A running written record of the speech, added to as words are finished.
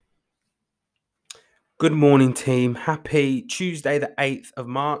Good morning, team. Happy Tuesday, the 8th of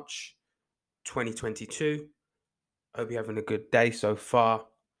March, 2022. Hope you're having a good day so far.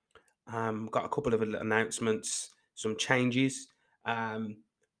 Got a couple of little announcements, some changes. Um,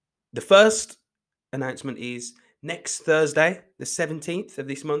 the first announcement is next Thursday, the 17th of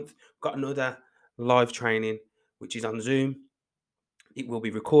this month, got another live training, which is on Zoom. It will be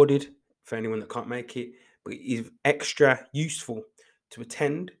recorded for anyone that can't make it, but it is extra useful to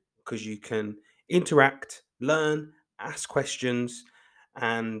attend because you can interact, learn, ask questions,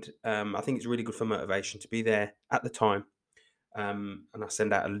 and I think it's really good for motivation to be there at the time. And I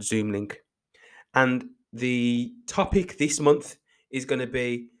send out a Zoom link. And the topic this month is going to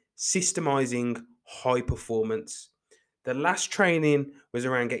be systemizing high performance. The last training was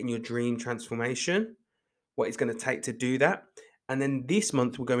around getting your dream transformation, what it's going to take to do that. And then this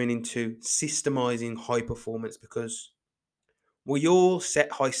month, we're going into systemizing high performance because we all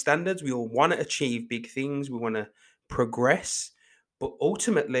set high standards. We all want to achieve big things. We want to progress. But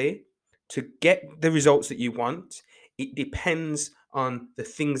ultimately, to get the results that you want, it depends on the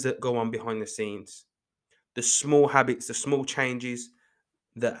things that go on behind the scenes, the small habits, the small changes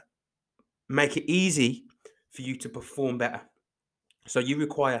that make it easy for you to perform better. So you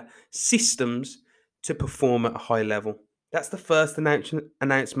require systems to perform at a high level. That's the first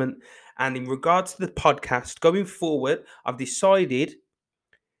announcement. And in regards to the podcast, going forward, I've decided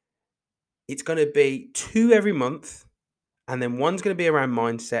it's going to be two every month. And then one's going to be around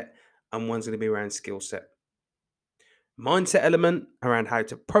mindset and one's going to be around skill set. Mindset element around how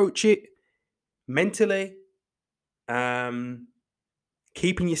to approach it mentally,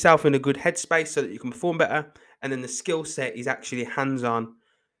 keeping yourself in a good headspace so that you can perform better. And then the skill set is actually hands on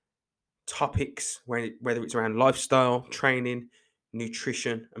topics, whether it's around lifestyle, training,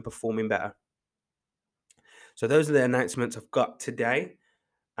 nutrition, and performing better. So those are the announcements I've got today.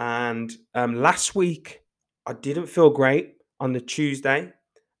 And last week, I didn't feel great on the Tuesday,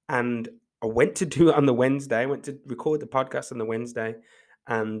 and I went to do it on the Wednesday. I went to record the podcast on the Wednesday,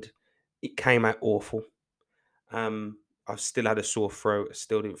 and it came out awful. I still had a sore throat. I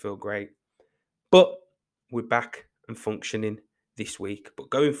still didn't feel great. But we're back and functioning this week. But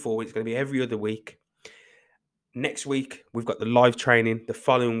going forward, it's going to be every other week. Next week, we've got the live training. The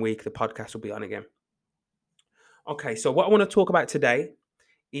following week, the podcast will be on again. Okay, so what I want to talk about today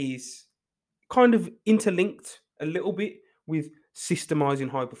is kind of interlinked a little bit with systemizing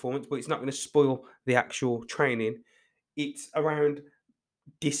high performance, but it's not going to spoil the actual training. It's around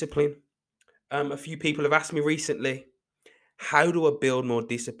discipline. A few people have asked me recently, how do I build more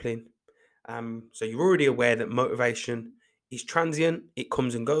discipline? So you're already aware that motivation is transient, it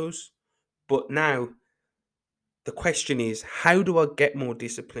comes and goes. But now the question is, how do I get more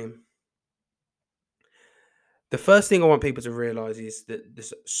discipline? The first thing I want people to realize is that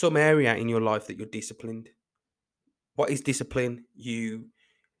there's some area in your life that you're disciplined. What is discipline? You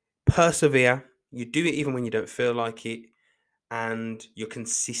persevere, you do it even when you don't feel like it, and you're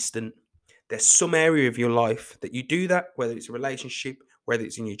consistent. There's some area of your life that you do that, whether it's a relationship, whether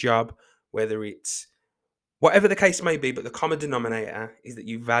it's in your job, whether it's whatever the case may be, but the common denominator is that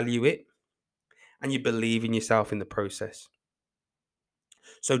you value it and you believe in yourself in the process.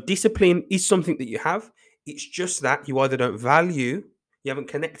 So discipline is something that you have. It's just that you either don't value, you haven't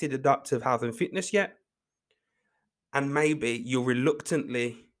connected the dots of health and fitness yet, and maybe you're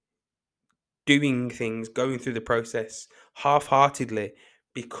reluctantly doing things, going through the process half-heartedly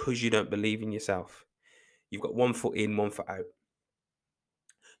because you don't believe in yourself. You've got one foot in, one foot out.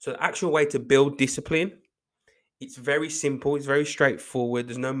 So the actual way to build discipline, it's very simple, it's very straightforward.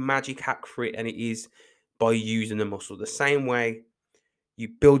 There's no magic hack for it, and it is by using the muscle. The same way you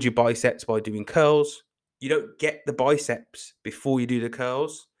build your biceps by doing curls. You don't get the biceps before you do the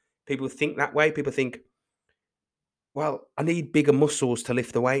curls. People think that way. People think, well, I need bigger muscles to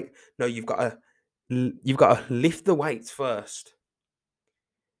lift the weight. No, you've got to lift the weights first.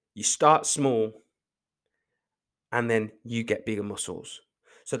 You start small and then you get bigger muscles.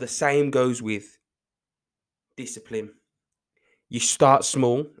 So the same goes with discipline. You start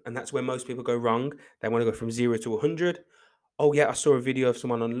small, and that's where most people go wrong. They want to go from 0 to 100. Oh yeah, I saw a video of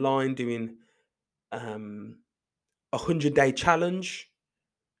someone online doing a 100-day challenge,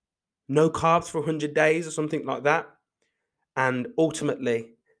 no carbs for 100 days or something like that. And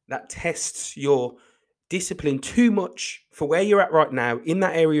ultimately, that tests your discipline too much for where you're at right now, in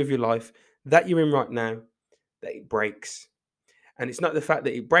that area of your life that you're in right now, that it breaks. And it's not the fact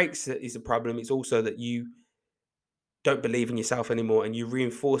that it breaks that is the problem. It's also that you don't believe in yourself anymore and you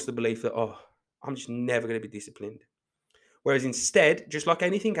reinforce the belief that, oh, I'm just never going to be disciplined. Whereas instead, just like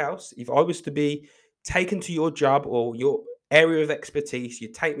anything else, if I was to be taken to your job or area of expertise,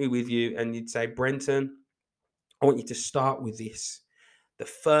 you'd take me with you and you'd say, Brenton, I want you to start with this. The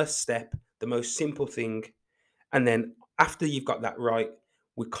first step, the most simple thing. And then after you've got that right,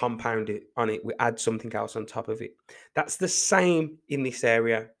 we compound it on it. We add something else on top of it. That's the same in this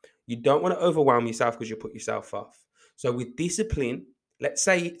area. You don't want to overwhelm yourself because you put yourself off. So with discipline, let's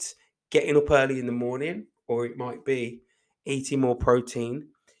say it's getting up early in the morning, or it might be eating more protein.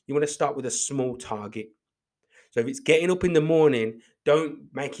 You want to start with a small target. So if it's getting up in the morning, don't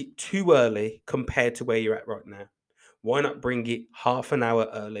make it too early compared to where you're at right now. Why not bring it half an hour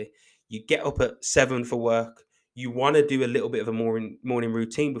early? You get up at 7 for work. You want to do a little bit of a morning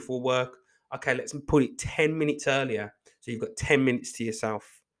routine before work. Okay, let's put it 10 minutes earlier. So you've got 10 minutes to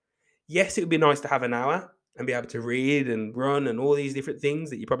yourself. Yes, it would be nice to have an hour and be able to read and run and all these different things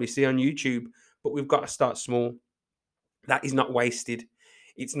that you probably see on YouTube, but we've got to start small. That is not wasted.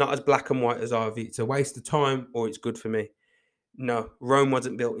 It's not as black and white as either it's a waste of time or it's good for me. No, Rome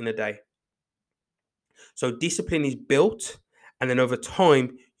wasn't built in a day. So discipline is built, and then over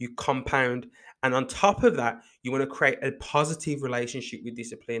time you compound. And on top of that, you want to create a positive relationship with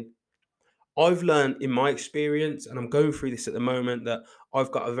discipline. I've learned in my experience, and I'm going through this at the moment, that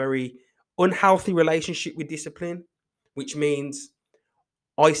I've got a very unhealthy relationship with discipline, which means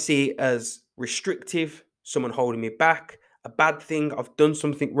I see it as restrictive, someone holding me back, a bad thing. I've done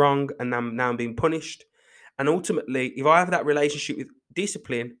something wrong and now I'm being punished. And ultimately, if I have that relationship with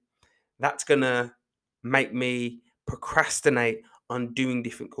discipline, that's going to make me procrastinate on doing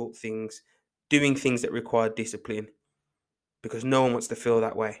difficult things, doing things that require discipline, because no one wants to feel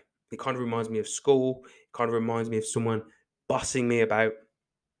that way. It kind of reminds me of school. It kind of reminds me of someone bossing me about.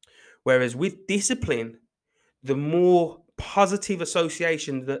 Whereas with discipline, the more positive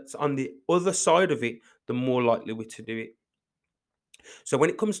association that's on the other side of it, the more likely we're to do it. So when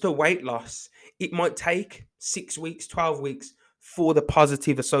it comes to weight loss, it might take 6 weeks, 12 weeks for the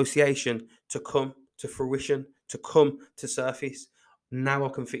positive association to come to fruition, to come to surface. Now I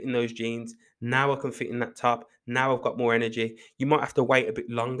can fit in those jeans. Now I can fit in that top. Now I've got more energy. You might have to wait a bit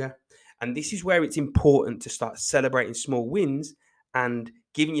longer. And this is where it's important to start celebrating small wins and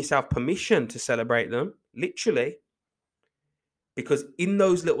giving yourself permission to celebrate them, literally. Because in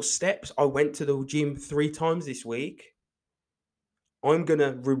those little steps, I went to the gym 3 times this week. I'm going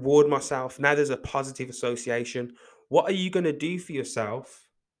to reward myself. Now there's a positive association. What are you going to do for yourself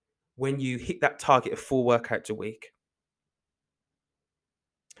when you hit that target of 4 workouts a week?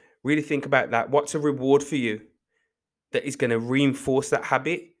 Really think about that. What's a reward for you that is going to reinforce that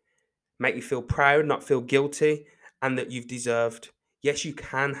habit, make you feel proud, not feel guilty, and that you've deserved? Yes, you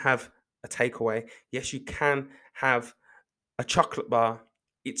can have a takeaway. Yes, you can have a chocolate bar.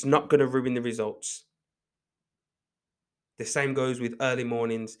 It's not going to ruin the results. The same goes with early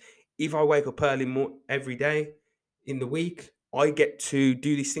mornings. If I wake up every day in the week, I get to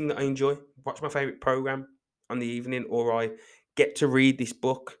do this thing that I enjoy, watch my favorite program on the evening, or I get to read this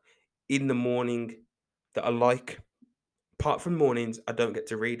book in the morning that I like. Apart from mornings, I don't get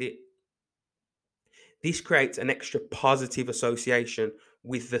to read it. This creates an extra positive association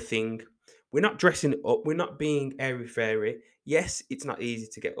with the thing. We're not dressing it up. We're not being airy fairy. Yes, it's not easy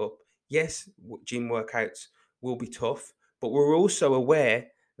to get up. Yes, gym workouts will be tough, but we're also aware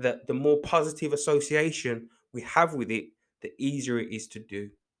that the more positive association we have with it, the easier it is to do.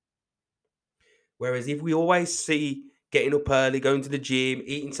 Whereas if we always see getting up early, going to the gym,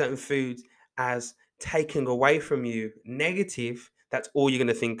 eating certain foods as taking away from you negative, that's all you're going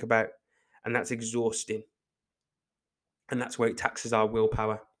to think about. And that's exhausting. And that's where it taxes our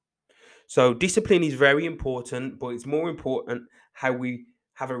willpower. So discipline is very important, but it's more important how we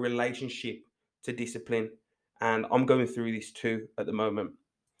have a relationship to discipline. And I'm going through this too at the moment.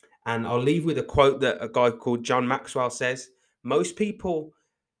 And I'll leave with a quote that a guy called John Maxwell says: most people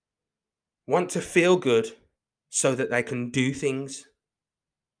want to feel good so that they can do things.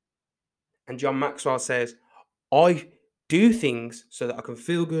 And John Maxwell says, I do things so that I can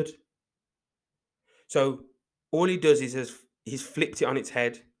feel good. So all he does is he's flipped it on its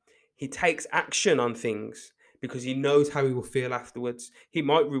head. He takes action on things because he knows how he will feel afterwards. He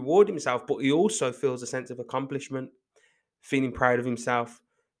might reward himself, but he also feels a sense of accomplishment, feeling proud of himself,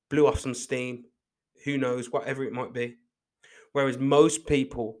 blew off some steam, who knows, whatever it might be. Whereas most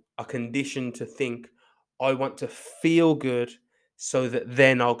people are conditioned to think, I want to feel good so that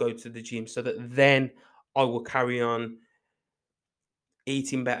then I'll go to the gym, so that then I will carry on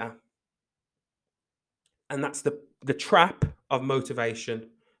eating better. And that's the trap of motivation.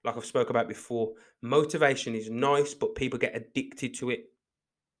 Like I've spoke about before, motivation is nice, but people get addicted to it.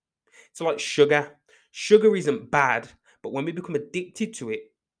 It's like sugar. Sugar isn't bad, but when we become addicted to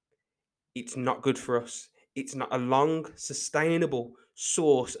it, it's not good for us. It's not a long, sustainable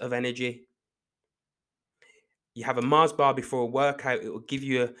source of energy. You have a Mars bar before a workout, it will give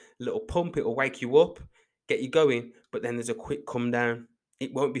you a little pump, it will wake you up, get you going, but then there's a quick come down.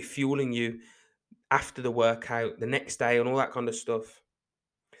 It won't be fueling you after the workout, the next day, and all that kind of stuff.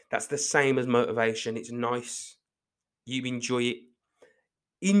 That's the same as motivation. It's nice. You enjoy it.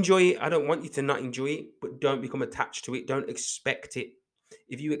 Enjoy it. I don't want you to not enjoy it, but don't become attached to it. Don't expect it.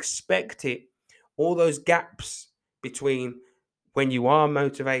 If you expect it, all those gaps between when you are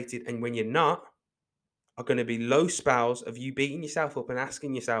motivated and when you're not are going to be low spells of you beating yourself up and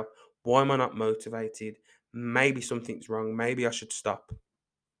asking yourself, why am I not motivated? Maybe something's wrong. Maybe I should stop.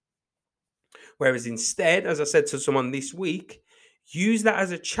 Whereas instead, as I said to someone this week, use that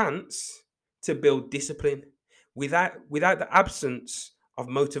as a chance to build discipline. Without the absence of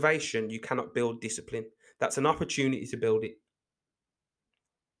motivation, you cannot build discipline. That's an opportunity to build it.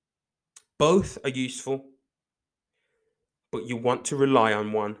 Both are useful, but you want to rely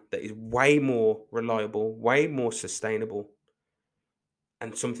on one that is way more reliable, way more sustainable,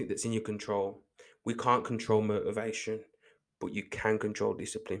 and something that's in your control. We can't control motivation, but you can control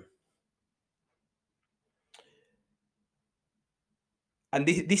discipline. And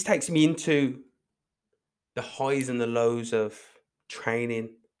this takes me into the highs and the lows of training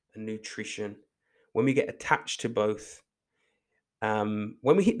and nutrition. When we get attached to both, when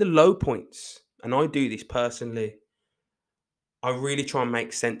we hit the low points, and I do this personally, I really try and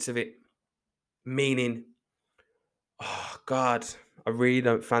make sense of it. Meaning, oh God, I really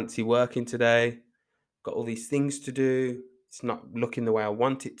don't fancy working today. Got all these things to do. It's not looking the way I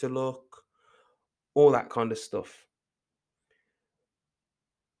want it to look. All that kind of stuff.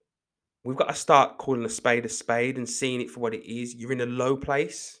 We've got to start calling a spade and seeing it for what it is. You're in a low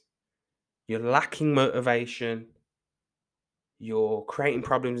place. You're lacking motivation. You're creating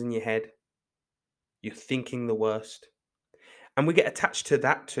problems in your head. You're thinking the worst. And we get attached to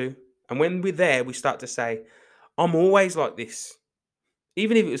that too. And when we're there, we start to say, I'm always like this.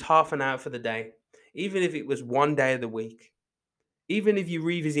 Even if it was half an hour for the day, even if it was one day of the week, even if you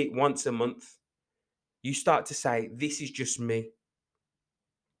revisit once a month, you start to say, this is just me.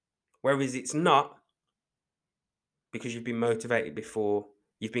 Whereas it's not, because you've been motivated before,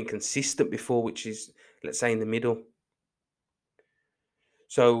 you've been consistent before, which is, let's say, in the middle.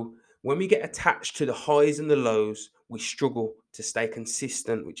 So when we get attached to the highs and the lows, we struggle to stay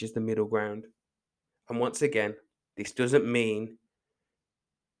consistent, which is the middle ground. And once again, this doesn't mean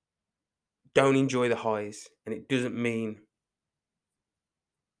don't enjoy the highs, and it doesn't mean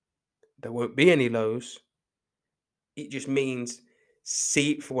there won't be any lows. It just means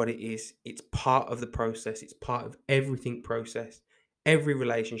see it for what it is. It's part of the process. It's part of everything process. Every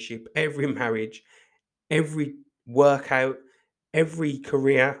relationship, every marriage, every workout, every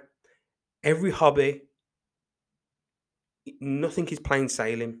career, every hobby. Nothing is plain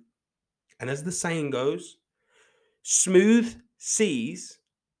sailing. And as the saying goes, smooth seas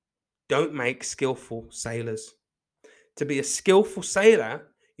don't make skillful sailors. To be a skillful sailor,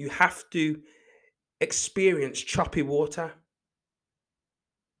 you have to experience choppy water.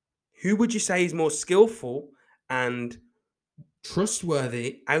 Who would you say is more skillful and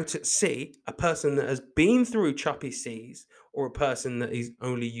trustworthy out at sea? A person that has been through choppy seas or a person that is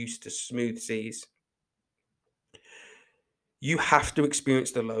only used to smooth seas? You have to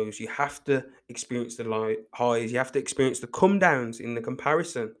experience the lows. You have to experience the highs. You have to experience the come downs in the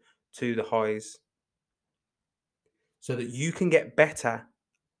comparison to the highs so that you can get better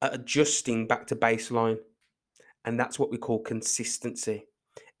at adjusting back to baseline. And that's what we call consistency.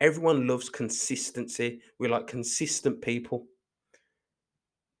 Everyone loves consistency. We like consistent people.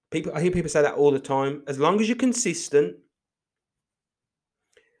 I hear people say that all the time. As long as you're consistent,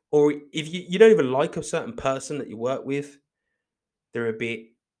 or if you don't even like a certain person that you work with, they're a bit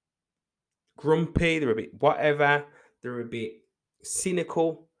grumpy, they're a bit whatever, they're a bit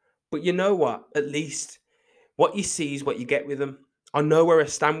cynical. But you know what? At least what you see is what you get with them. I know where I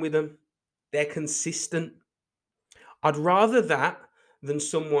stand with them. They're consistent. I'd rather that than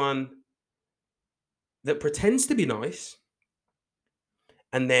someone that pretends to be nice,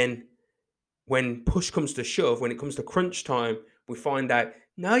 and then when push comes to shove, when it comes to crunch time, we find out,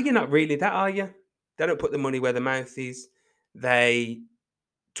 no, you're not really that, are you? They don't put the money where the mouth is. They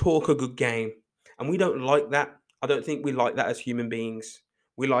talk a good game. And we don't like that. I don't think we like that as human beings.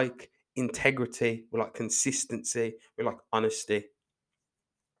 We like integrity. We like consistency. We like honesty.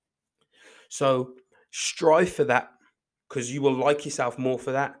 So strive for that, because you will like yourself more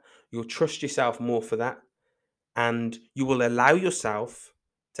for that. You'll trust yourself more for that. And you will allow yourself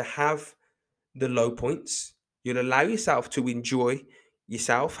to have the low points. You'll allow yourself to enjoy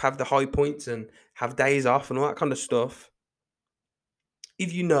yourself, have the high points and have days off and all that kind of stuff,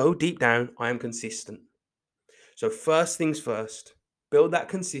 if you know deep down, I am consistent. So, first things first, build that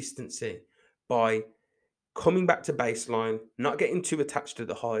consistency by coming back to baseline, not getting too attached to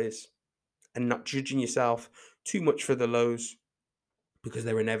the highs, and not judging yourself too much for the lows because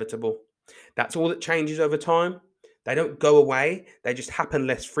they're inevitable. That's all that changes over time. They don't go away, they just happen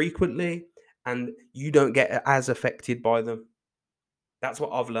less frequently, and you don't get as affected by them. That's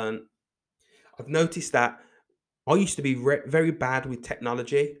what I've learned. I've noticed that I used to be very bad with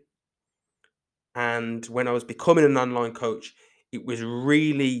technology. And when I was becoming an online coach, it was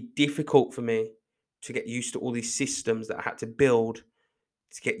really difficult for me to get used to all these systems that I had to build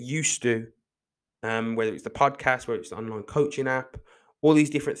to get used to, whether it's the podcast, whether it's the online coaching app, all these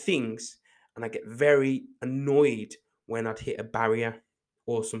different things. And I get very annoyed when I'd hit a barrier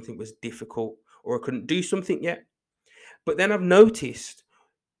or something was difficult or I couldn't do something yet. But then I've noticed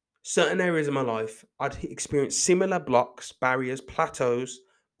certain areas of my life, I'd experience similar blocks, barriers, plateaus,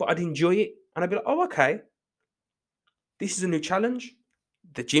 but I'd enjoy it. And I'd be like, oh, okay, this is a new challenge.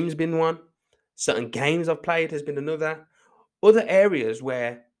 The gym's been one. Certain games I've played has been another. Other areas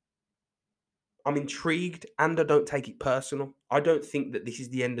where I'm intrigued and I don't take it personal. I don't think that this is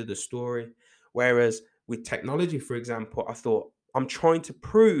the end of the story. Whereas with technology, for example, I thought I'm trying to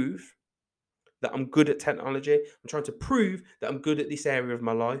prove that I'm good at technology. I'm trying to prove that I'm good at this area of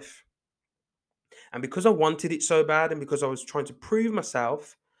my life. And because I wanted it so bad and because I was trying to prove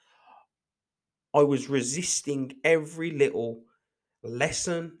myself, I was resisting every little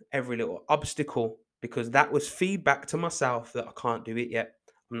lesson, every little obstacle, because that was feedback to myself that I can't do it yet.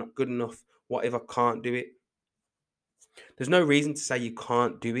 I'm not good enough. What if I can't do it? There's no reason to say you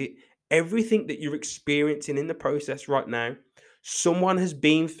can't do it. Everything that you're experiencing in the process right now, someone has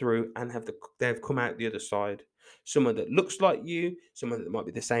been through and they've come out the other side. Someone that looks like you, someone that might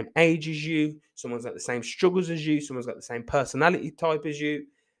be the same age as you, someone's got the same struggles as you, someone's got the same personality type as you.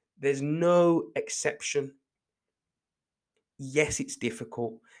 There's no exception. Yes, it's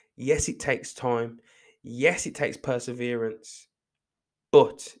difficult. Yes, it takes time. Yes, it takes perseverance,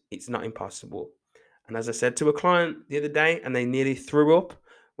 but it's not impossible. And as I said to a client the other day, and they nearly threw up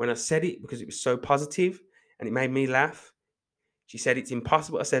when I said it because it was so positive and it made me laugh. She said, it's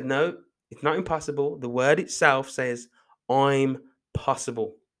impossible. I said, no, it's not impossible. The word itself says, I'm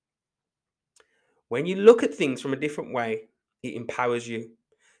possible. When you look at things from a different way, it empowers you.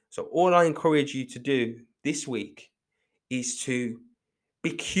 So, all I encourage you to do this week is to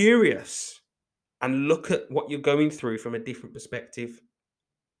be curious and look at what you're going through from a different perspective.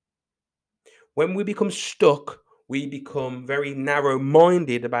 When we become stuck, we become very narrow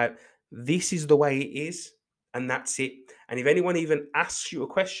minded about this is the way it is, and that's it. And if anyone even asks you a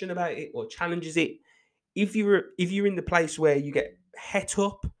question about it or challenges it, if you're in the place where you get het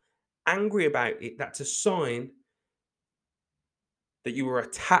up, angry about it, that's a sign that you were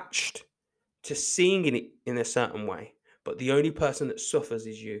attached to seeing it in a certain way. But the only person that suffers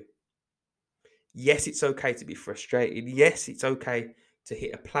is you. Yes, it's okay to be frustrated. Yes, it's okay to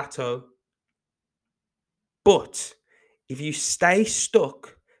hit a plateau. But if you stay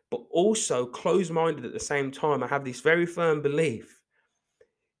stuck, but also close minded at the same time, I have this very firm belief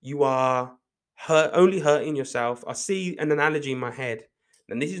you are only hurting yourself. I see an analogy in my head,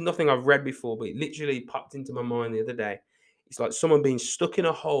 and this is nothing I've read before, but it literally popped into my mind the other day. It's like someone being stuck in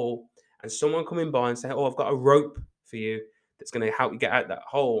a hole and someone coming by and saying, oh, I've got a rope for you that's going to help you get out that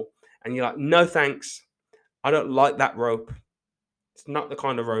hole. And you're like, no, thanks. I don't like that rope. It's not the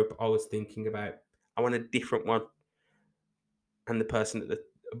kind of rope I was thinking about. I want a different one. And the person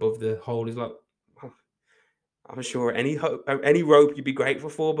above the hole is like, "Oh, I'm sure any rope you'd be grateful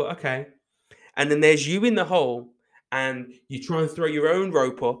for, but okay." And then there's you in the hole, and you try and throw your own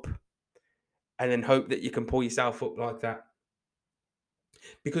rope up, and then hope that you can pull yourself up like that.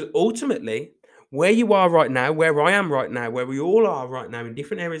 Because ultimately, where you are right now, where I am right now, where we all are right now in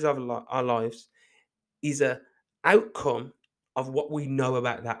different areas of our lives, is a outcome of what we know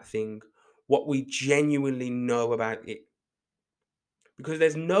about that thing, what we genuinely know about it. Because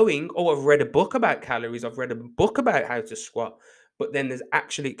there's knowing, oh, I've read a book about calories, I've read a book about how to squat, but then there's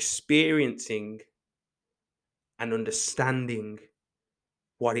actually experiencing and understanding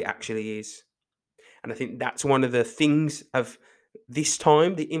what it actually is. And I think that's one of the things of this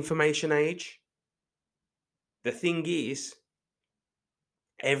time, the information age. The thing is,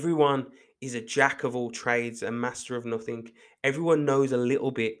 everyone is a jack of all trades and master of nothing. Everyone knows a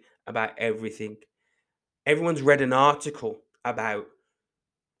little bit about everything. Everyone's read an article about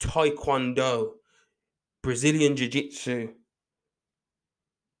Taekwondo, Brazilian Jiu Jitsu,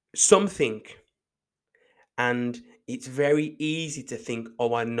 something. And it's very easy to think,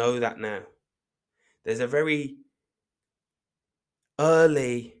 oh, I know that now. There's a very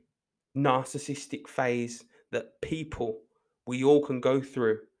early narcissistic phase that we all can go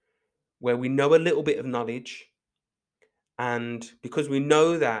through where we know a little bit of knowledge. And because we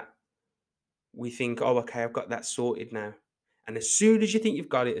know that, we think, oh, okay, I've got that sorted now. And as soon as you think you've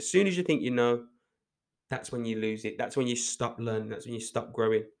got it, as soon as you think you know, that's when you lose it. That's when you stop learning. That's when you stop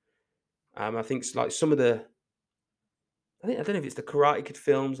growing. I think it's like some of the, I don't know if it's the Karate Kid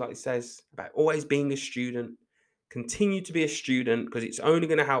films, like it says about always being a student, continue to be a student because it's only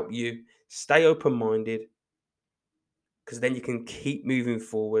going to help you stay open minded because then you can keep moving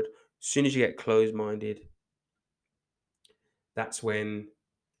forward. As soon as you get closed minded, that's when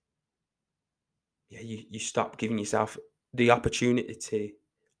you stop giving yourself the opportunity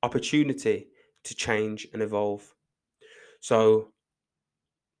to change and evolve. So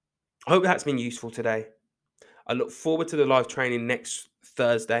I hope that's been useful today. I look forward to the live training next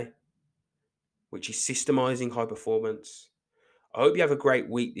Thursday, which is systemizing high performance. I hope you have a great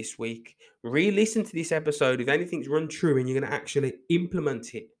week this week. Re-listen to this episode if anything's run true and you're going to actually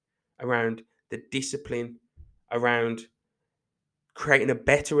implement it around the discipline, around creating a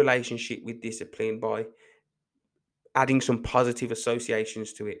better relationship with discipline by adding some positive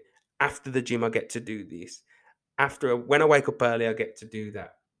associations to it. After the gym, I get to do this. When I wake up early, I get to do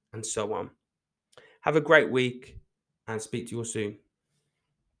that, and so on. Have a great week and speak to you all soon.